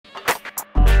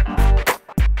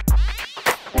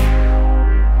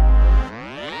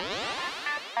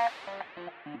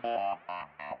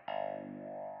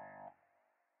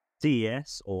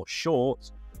CES, or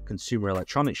short, Consumer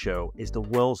Electronics Show, is the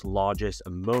world's largest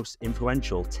and most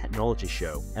influential technology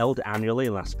show. Held annually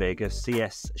in Las Vegas,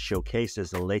 CES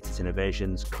showcases the latest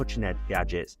innovations, cutting-edge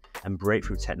gadgets, and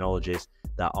breakthrough technologies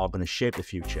that are going to shape the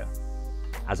future.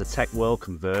 As the tech world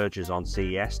converges on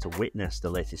CES to witness the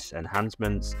latest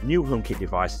enhancements, new HomeKit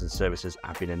devices and services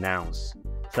have been announced.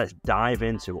 So let's dive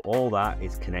into all that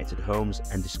is connected homes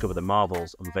and discover the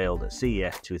marvels unveiled at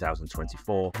CES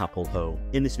 2024 Apple Home.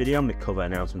 In this video, I'm going to cover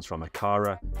announcements from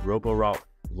Aqara, Roborock,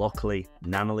 Lockly,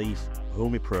 Nanoleaf,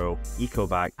 Homey Pro,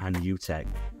 Ecovacs, and Utec.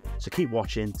 So keep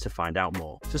watching to find out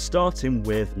more. So starting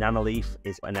with Nanoleaf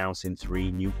is announcing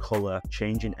 3 new color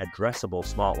changing addressable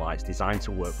smart lights designed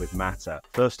to work with Matter.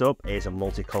 First up is a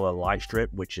multicolor light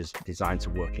strip, which is designed to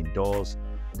work indoors,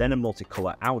 then a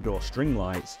multicolor outdoor string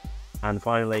lights, and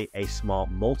finally a smart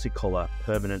multicolor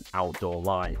permanent outdoor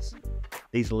lights.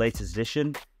 These latest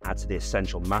additions add to the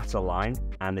essential Matter line,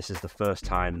 and this is the first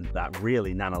time that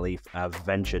really Nanoleaf have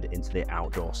ventured into the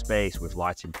outdoor space with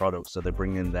lighting products, so they're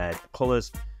bringing their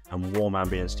colors and warm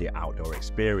ambience to your outdoor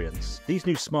experience. These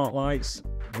new smart lights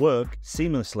work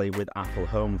seamlessly with Apple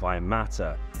Home via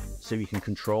Matter, so you can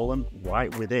control them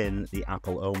right within the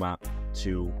Apple Home app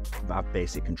to have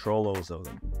basic control over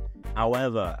them.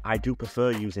 However, I do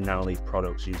prefer using Nanoleaf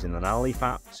products using the Nanoleaf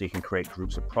app, so you can create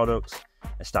groups of products,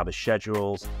 establish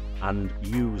schedules, and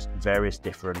use various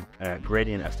different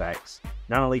gradient effects.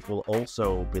 Nanoleaf will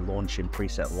also be launching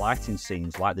preset lighting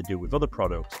scenes like they do with other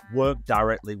products, work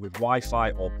directly with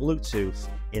Wi-Fi or Bluetooth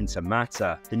into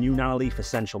Matter. The new Nanoleaf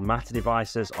Essential Matter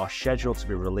devices are scheduled to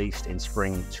be released in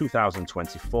spring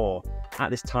 2024. At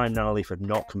this time, Nanoleaf have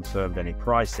not confirmed any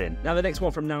pricing. Now, the next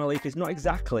one from Nanoleaf is not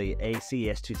exactly a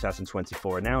CES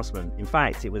 2024 announcement. In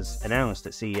fact, it was announced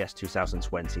at CES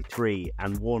 2023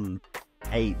 and won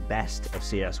 8 Best of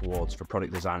CES awards for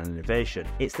product design and innovation.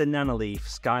 It's the Nanoleaf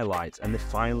Skylight, and they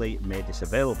finally made this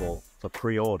available for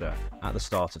pre-order at the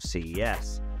start of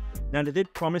CES. Now, they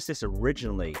did promise this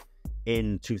originally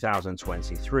in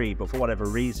 2023, but for whatever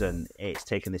reason, it's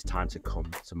taken this time to come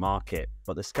to market.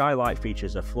 But the Skylight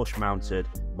features a flush-mounted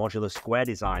modular square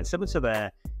design similar to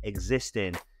their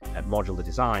existing modular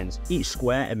designs. Each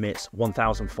square emits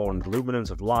 1,400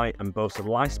 lumens of light and boasts a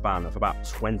lifespan of about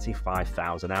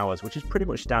 25,000 hours, which is pretty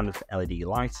much standard for LED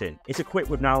lighting. It's equipped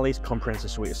with Nanoleaf's comprehensive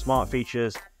suite of smart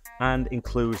features and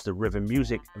includes the Rhythm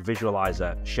Music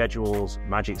Visualizer, schedules,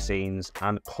 magic scenes,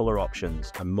 and color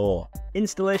options, and more.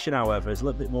 Installation, however, is a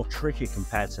little bit more tricky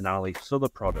compared to Nanoleaf's other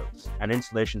products. And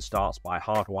installation starts by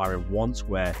hardwiring one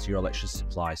square to your electricity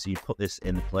supply, so you put this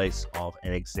in the place of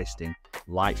an existing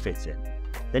light fitting.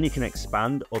 Then you can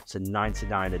expand up to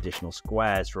 99 additional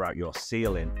squares throughout your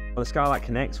ceiling. The Skylight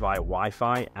connects via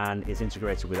Wi-Fi and is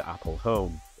integrated with Apple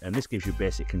Home, and this gives you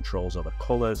basic controls over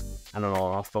colors and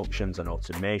on-off functions and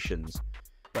automations.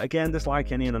 But again, just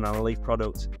like any other Nanoleaf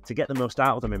product, to get the most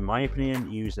out of them, in my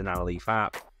opinion, use the Nanoleaf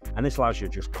app, and this allows you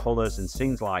to adjust colors and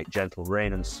things like gentle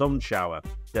rain and sun shower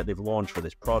that they've launched for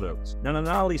this product. Now, the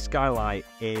Nanoleaf Skylight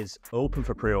is open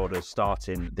for pre-orders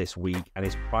starting this week and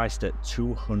is priced at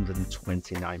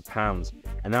 £229,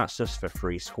 and that's just for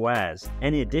 3 squares.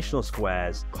 Any additional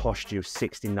squares cost you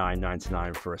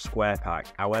 $69.99 for a square pack.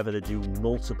 However, they do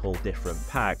multiple different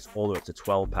packs, all the way up to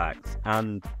 12 packs,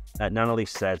 and Nanoleaf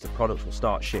says the products will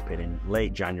start shipping in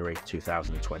late January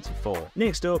 2024.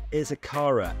 Next up is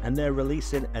Aqara, and they're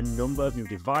releasing a number of new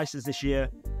devices this year.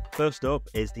 First up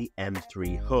is the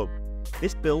M3 Hub.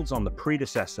 This builds on the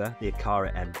predecessor, the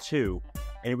Aqara M2,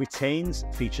 and it retains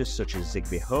features such as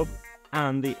Zigbee Hub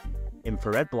and the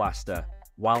infrared blaster,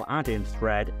 while adding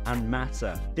thread and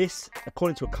Matter. This,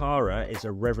 according to Aqara, is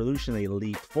a revolutionary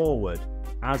leap forward,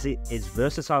 as it is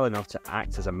versatile enough to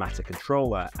act as a Matter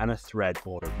controller and a thread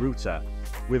border router.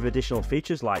 With additional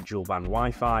features like dual band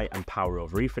Wi-Fi and power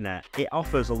over Ethernet, it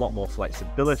offers a lot more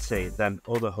flexibility than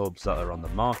other hubs that are on the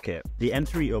market. The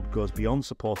M3 Hub goes beyond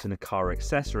supporting Aqara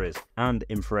accessories and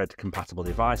infrared compatible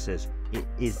devices. It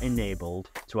is enabled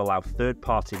to allow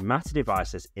third-party Matter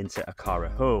devices into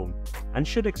Aqara Home and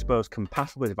should expose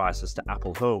compatible devices to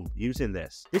Apple Home using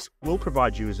this. This will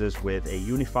provide users with a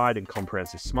unified and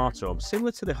comprehensive smart home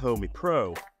similar to the Homey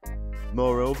Pro.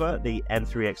 Moreover, the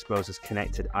M3 exposes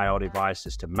connected IR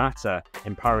devices to Matter,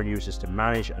 empowering users to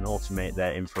manage and automate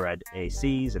their infrared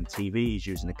ACs and TVs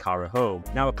using Aqara Home.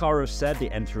 Now, Aqara has said the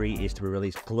M3 is to be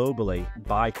released globally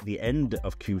by the end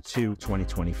of Q2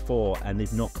 2024, and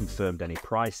they've not confirmed any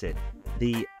pricing.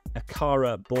 The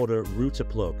Aqara Border Router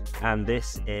Plug, and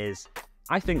this is,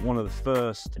 I think, one of the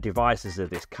first devices of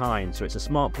this kind. So it's a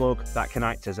smart plug that can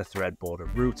act as a thread border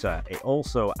router. It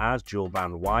also has dual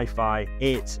band Wi-Fi.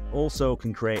 It also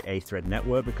can create a thread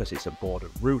network because it's a border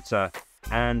router.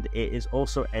 And it is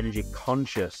also energy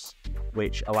conscious,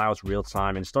 which allows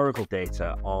real-time historical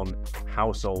data on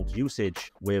household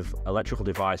usage with electrical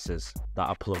devices that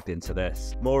are plugged into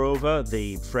this. Moreover,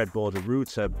 the thread border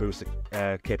router boosts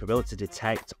the capability to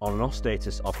detect on and off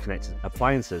status of connected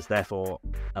appliances, therefore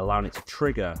allowing it to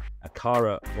trigger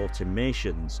Aqara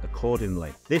automations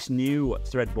accordingly. This new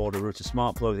thread border router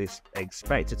smart plug is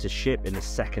expected to ship in the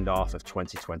second half of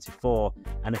 2024,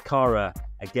 and Aqara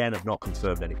again have not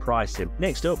confirmed any pricing.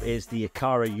 Next up is the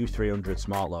Aqara U300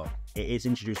 smart lock. It is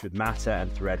introduced with Matter and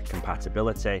Thread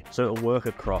compatibility, so it'll work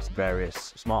across various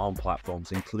smart home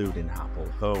platforms, including Apple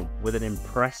Home. With an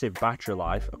impressive battery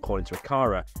life, according to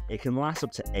Aqara, it can last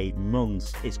up to 8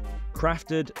 months. It's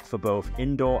crafted for both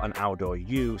indoor and outdoor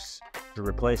use to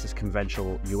replace its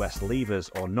conventional US levers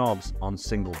or knobs on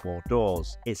single board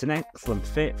doors. It's an excellent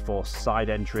fit for side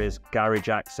entries, garage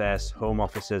access, home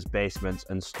offices, basements,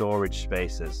 and storage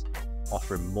spaces,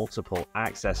 offering multiple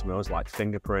access modes like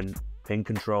fingerprint, PIN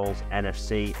controls,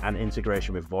 NFC, and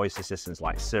integration with voice assistants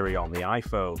like Siri on the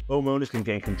iPhone. Homeowners can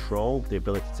gain control, the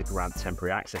ability to grant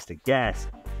temporary access to guests,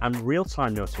 and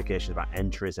real-time notifications about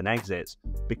entries and exits.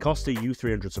 Because the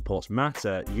U300 supports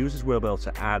Matter, users will be able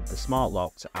to add the smart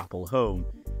lock to Apple Home.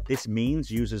 This means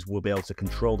users will be able to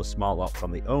control the smart lock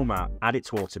from the Home app, add it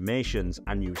to automations,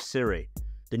 and use Siri.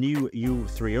 The new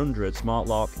U300 smart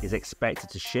lock is expected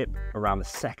to ship around the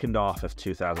second half of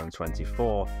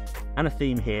 2024, and a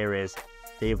theme here is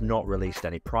they have not released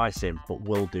any pricing, but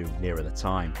will do nearer the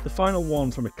time. The final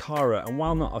one from Aqara, and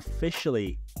while not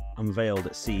officially unveiled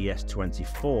at CES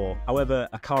 24, however,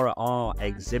 Aqara are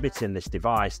exhibiting this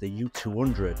device, the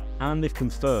U200, and they've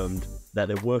confirmed that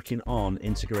they're working on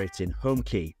integrating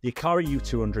HomeKit. The Aqara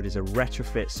U200 is a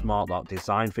retrofit smart lock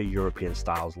designed for European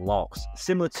styles locks,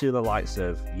 similar to the likes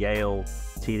of Yale,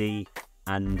 TD,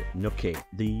 and Nuki.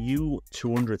 The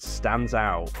U200 stands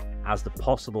out as the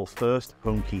possible first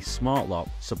HomeKit smart lock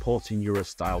supporting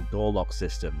Euro-style door lock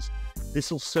systems.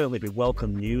 This will certainly be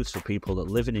welcome news for people that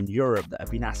live in Europe that have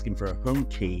been asking for a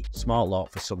HomeKit smart lock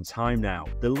for some time now.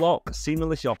 The lock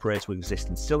seamlessly operates with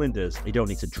existing cylinders. You don't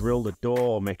need to drill the door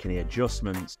or make any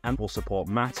adjustments, and will support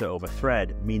Matter over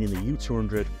Thread, meaning the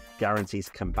U200 guarantees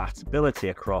compatibility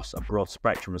across a broad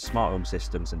spectrum of smart home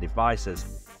systems and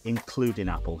devices, including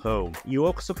Apple Home. You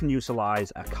also can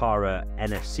utilize a Aqara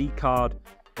NFC card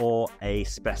or a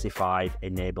specified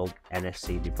enabled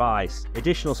NFC device.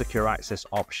 Additional secure access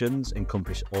options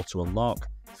encompass auto unlock,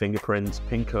 fingerprints,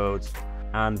 PIN codes,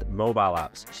 and mobile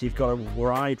apps. So you've got a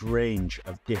wide range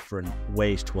of different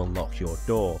ways to unlock your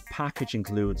door. Package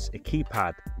includes a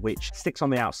keypad which sticks on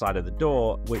the outside of the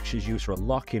door, which is used for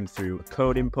unlocking through a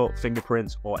code input,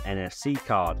 fingerprints, or NFC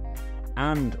card.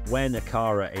 And when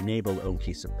Aqara enable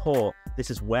HomeKit support,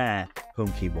 this is where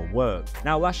HomeKit will work.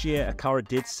 Now, last year, Aqara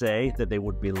did say that they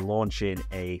would be launching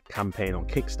a campaign on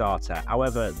Kickstarter.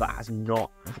 However, that has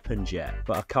not happened yet.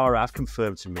 But Aqara have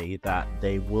confirmed to me that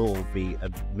they will be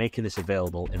making this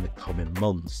available in the coming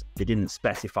months. They didn't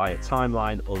specify a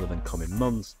timeline other than coming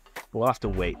months, but we'll have to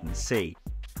wait and see.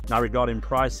 Now, regarding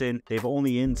pricing, they've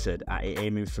only hinted at it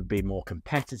aiming for a more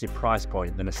competitive price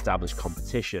point than established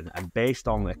competition, and based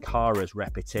on Aqara's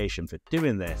reputation for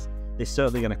doing this, they're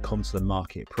certainly going to come to the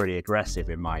market pretty aggressive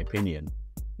in my opinion.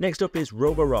 Next up is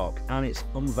Roborock, and it's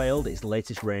unveiled its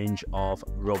latest range of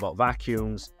robot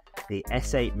vacuums, the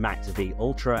S8 Max V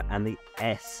Ultra and the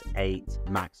S8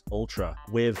 Max Ultra,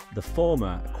 with the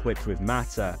former equipped with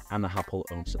Matter and the Apple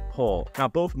Home support. Now,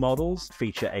 both models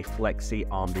feature a flexi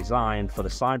arm design for the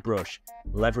side brush,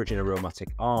 leveraging a robotic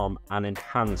arm and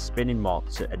enhanced spinning mod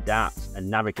to adapt and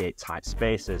navigate tight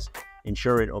spaces,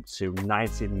 ensuring up to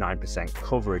 99%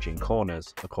 coverage in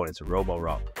corners, according to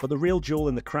Roborock. But the real jewel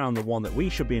in the crown, the one that we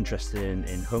should be interested in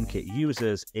HomeKit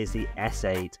users, is the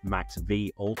S8 Max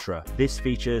V Ultra. This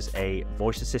features a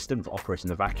voice assistant for operating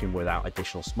the vacuum without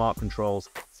additional smart controls,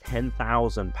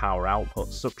 10,000 power output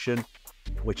suction,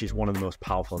 which is one of the most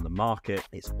powerful in the market.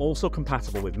 It's also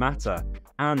compatible with Matter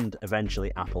and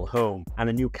eventually Apple Home, and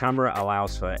a new camera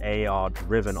allows for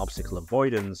AR-driven obstacle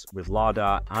avoidance with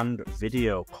LiDAR and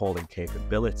video calling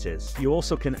capabilities. You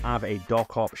also can have a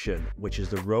dock option, which is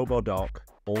the RoboDock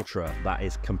Ultra, that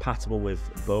is compatible with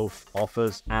both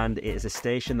offers, and it is a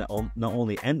station that not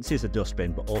only empties the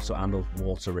dustbin but also handles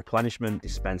water replenishment,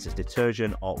 dispenses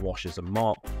detergent, hot washes and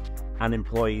mop, and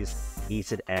employs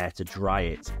heated air to dry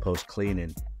it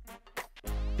post-cleaning.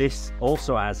 This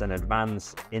also has an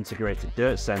advanced integrated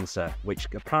dirt sensor, which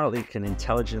apparently can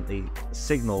intelligently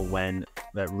signal when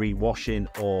that rewashing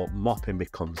or mopping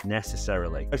becomes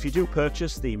necessarily. If you do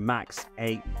purchase the Max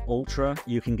 8 Ultra,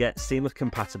 you can get seamless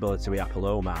compatibility with Apple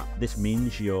OMAP. This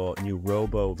means your new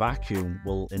Robo Vacuum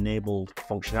will enable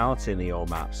functionality in the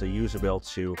OMAP, so users will be able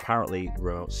to apparently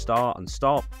remote start and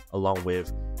stop, along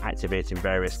with activating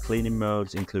various cleaning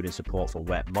modes, including support for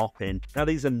wet mopping. Now,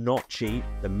 these are not cheap.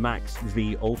 The Max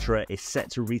V Ultra is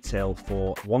set to retail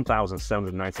for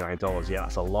 $1,799. Yeah,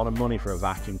 that's a lot of money for a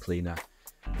vacuum cleaner.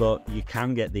 But you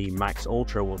can get the Max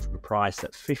Ultra, which will be priced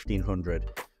at $1,500,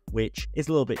 which is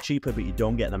a little bit cheaper, but you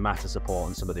don't get the Matter support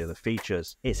and some of the other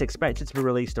features. It's expected to be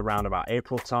released around about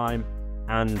April time,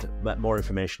 and more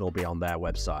information will be on their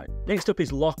website. Next up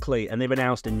is Lockly, and they've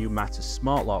announced a new Matter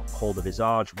smart lock called the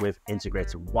Visage with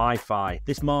integrated Wi-Fi.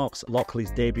 This marks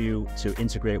Lockly's debut to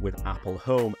integrate with Apple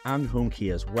Home and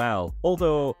HomeKit as well.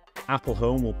 Although Apple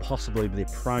Home will possibly be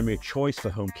the primary choice for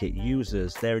HomeKit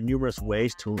users, there are numerous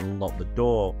ways to unlock the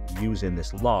door using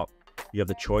this lock. You have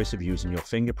the choice of using your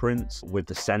fingerprints, with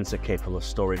the sensor capable of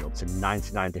storing up to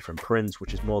 99 different prints,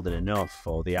 which is more than enough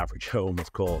for the average home,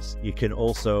 of course. You can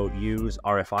also use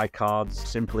RFI cards,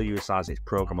 simply utilize its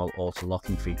programmable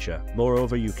auto-locking feature.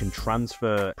 Moreover, you can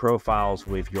transfer profiles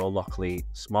with your Lockly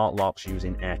smart locks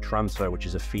using Air Transfer, which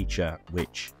is a feature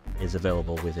which is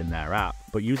available within their app.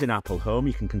 But using Apple Home,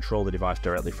 you can control the device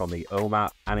directly from the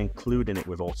OMAP and including it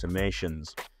with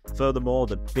automations. Furthermore,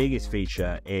 the biggest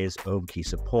feature is HomeKey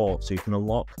support, so you can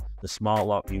unlock the smart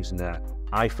lock using an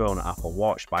iPhone or Apple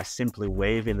Watch by simply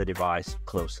waving the device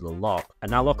close to the lock. And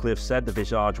now Lockly have said the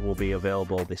Visage will be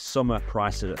available this summer,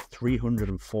 priced at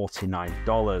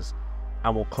 $349,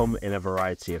 and will come in a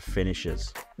variety of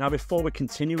finishes. Now, before we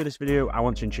continue with this video, I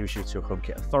want to introduce you to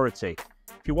HomeKit Authority.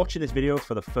 If you're watching this video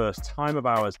for the first time of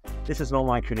ours, this is an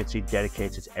online community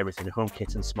dedicated to everything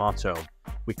HomeKit and smart home.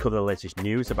 We cover the latest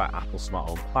news about Apple's smart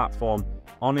home platform,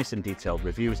 honest and detailed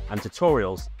reviews and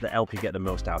tutorials that help you get the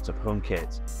most out of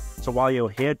HomeKit. So while you're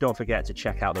here, don't forget to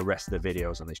check out the rest of the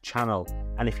videos on this channel.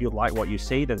 And if you like what you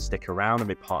see, then stick around and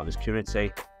be part of this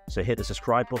community. So hit the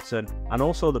subscribe button and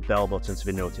also the bell button to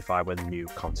be notified when new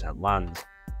content lands.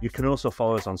 You can also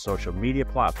follow us on social media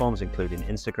platforms, including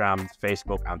Instagram,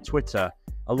 Facebook and Twitter,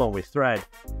 along with Thread,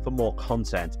 for more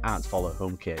content, and follow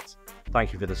HomeKit.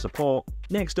 Thank you for the support.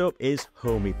 Next up is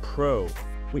Homey Pro,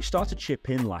 which started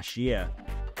shipping last year.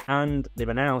 And they've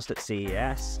announced at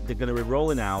CES they're going to be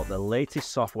rolling out the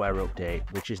latest software update,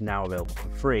 which is now available for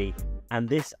free. And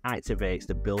this activates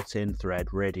the built-in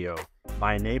Thread radio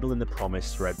by enabling the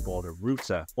promised Thread border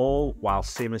router, all while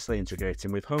seamlessly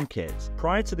integrating with HomeKit.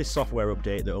 Prior to this software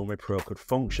update, the Omi Pro could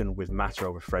function with Matter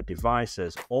over Thread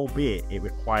devices, albeit it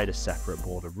required a separate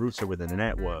border router within the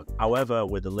network. However,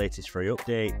 with the latest free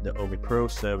update, the Omi Pro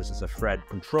serves as a Thread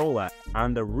controller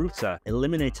and a router,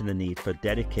 eliminating the need for a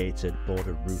dedicated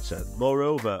border router.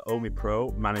 Moreover, Omi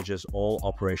Pro manages all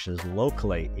operations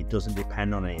locally. It doesn't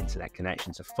depend on an internet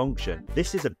connection to function.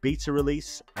 This is a beta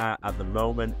release at the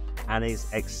moment and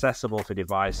is accessible for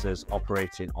devices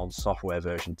operating on software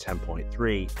version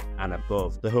 10.3 and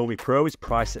above. The Homey Pro is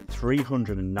priced at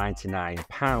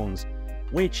 £399,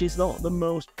 which is not the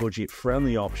most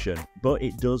budget-friendly option, but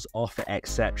it does offer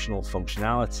exceptional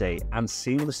functionality and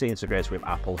seamlessly integrates with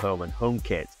Apple Home and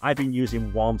HomeKit. I've been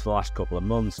using one for the last couple of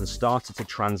months and started to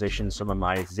transition some of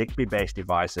my Zigbee-based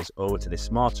devices over to this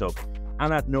smart hub,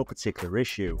 and had no particular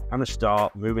issue. I'm going to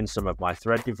start moving some of my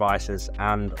Thread devices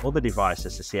and other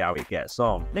devices to see how it gets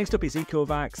on. Next up is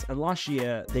Ecovacs, and last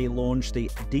year they launched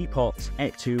the Depot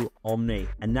X2 Omni,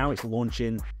 and now it's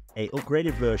launching a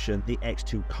upgraded version, the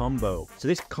X2 Combo. So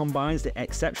this combines the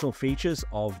exceptional features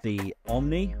of the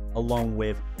Omni along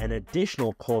with an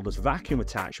additional cordless vacuum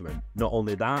attachment. Not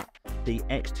only that, the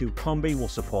X2 Combi will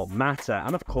support Matter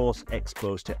and of course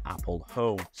exposed to Apple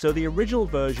Home. So the original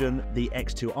version, the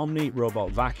X2 Omni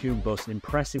robot vacuum, boasts an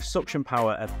impressive suction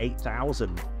power of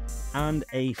 8,000 and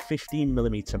a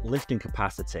 15mm lifting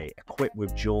capacity, equipped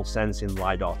with dual sensing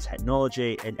LiDAR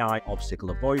technology and eye obstacle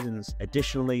avoidance.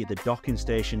 Additionally, the docking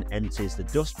station empties the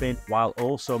dustbin while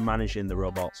also managing the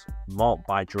robot's mop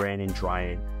by draining,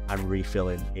 drying and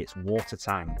refilling its water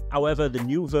tank. However, the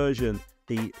new version,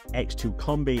 the X2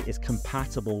 Combi, is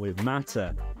compatible with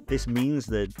Matter. This means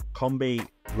the Combi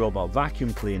robot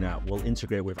vacuum cleaner will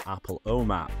integrate with Apple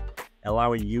OMAP,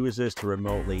 allowing users to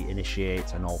remotely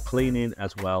initiate an all cleaning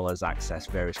as well as access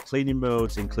various cleaning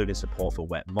modes, including support for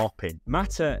wet mopping.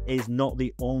 Matter is not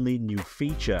the only new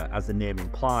feature, as the name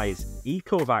implies.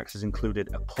 Ecovacs has included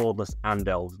a cordless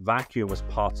handheld vacuum as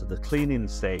part of the cleaning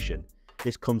station.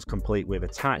 This comes complete with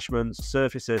attachments,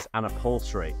 surfaces and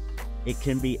upholstery. It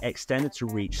can be extended to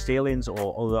reach ceilings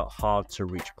or other hard to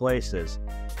reach places.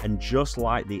 And just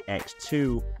like the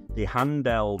X2, the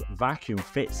handheld vacuum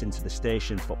fits into the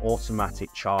station for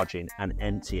automatic charging and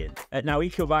emptying. Now,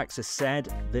 Ecovacs has said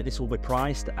that this will be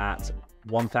priced at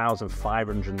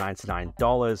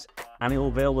 $1,599 and it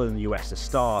will be available in the US to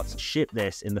start. Ship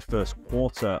this in the first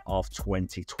quarter of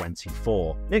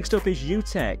 2024. Next up is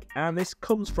Utec, and this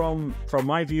comes from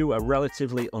my view, a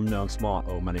relatively unknown smart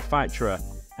home manufacturer.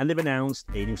 And they've announced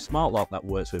a new smart lock that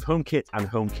works with HomeKit and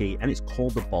HomeKey, and it's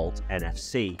called the Bolt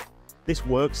NFC. This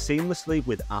works seamlessly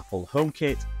with Apple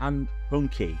HomeKit and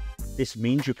HomeKey. This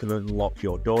means you can unlock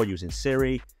your door using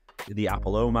Siri, the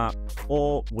Apple Home app,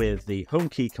 or with the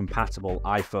HomeKey compatible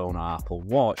iPhone or Apple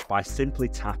Watch by simply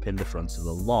tapping the front of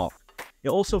the lock. It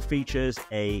also features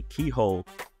a keyhole.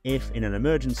 If in an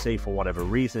emergency, for whatever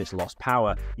reason, it's lost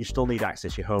power, you still need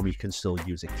access to your home, you can still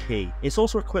use a key. It's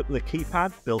also equipped with a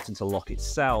keypad built into the lock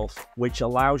itself, which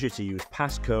allows you to use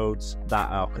passcodes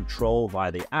that are controlled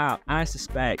via the app, I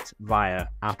suspect via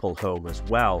Apple Home as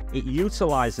well. It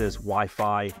utilizes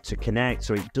Wi-Fi to connect,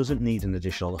 so it doesn't need an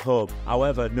additional hub.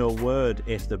 However, no word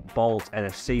if the Bolt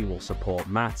NFC will support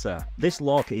Matter. This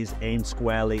lock is aimed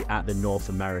squarely at the North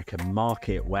American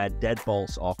market, where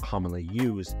deadbolts are commonly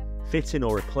used. Fitting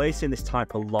or replacing this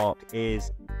type of lock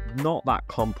is not that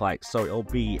complex, so it'll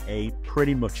be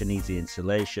pretty much an easy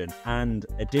installation. And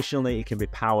additionally, it can be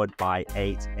powered by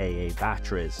 8 AA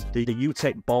batteries. The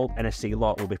Utec Bolt NFC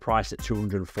lock will be priced at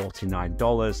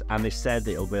 $249, and they said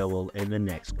that it'll be available in the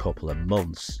next couple of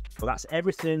months. Well, that's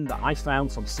everything that I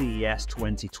found from CES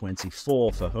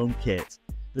 2024 for HomeKit.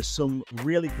 There's some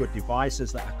really good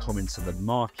devices that are coming to the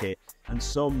market and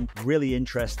some really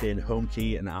interesting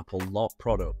HomeKey and Apple lock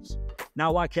products.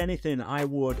 Now, like anything, I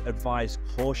would advise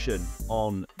caution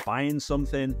on buying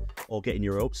something or getting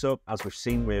your hopes up. As we've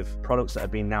seen with products that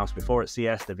have been announced before at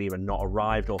CES, they've either not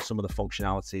arrived or some of the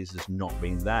functionalities has not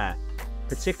been there.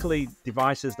 Particularly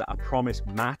devices that are promised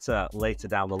Matter later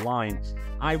down the line.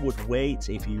 I would wait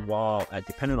if you are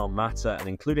dependent on Matter and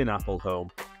including Apple Home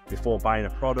before buying a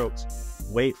product.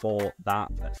 Wait for that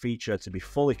feature to be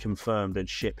fully confirmed and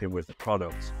shipping with the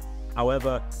product.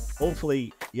 However,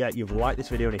 hopefully, you've liked this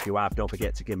video, and if you have, don't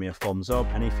forget to give me a thumbs up.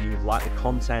 And if you like the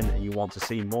content and you want to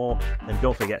see more, then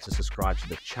don't forget to subscribe to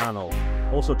the channel.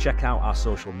 Also, check out our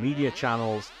social media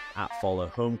channels at Follow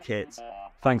HomeKit.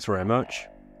 Thanks very much.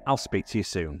 I'll speak to you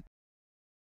soon.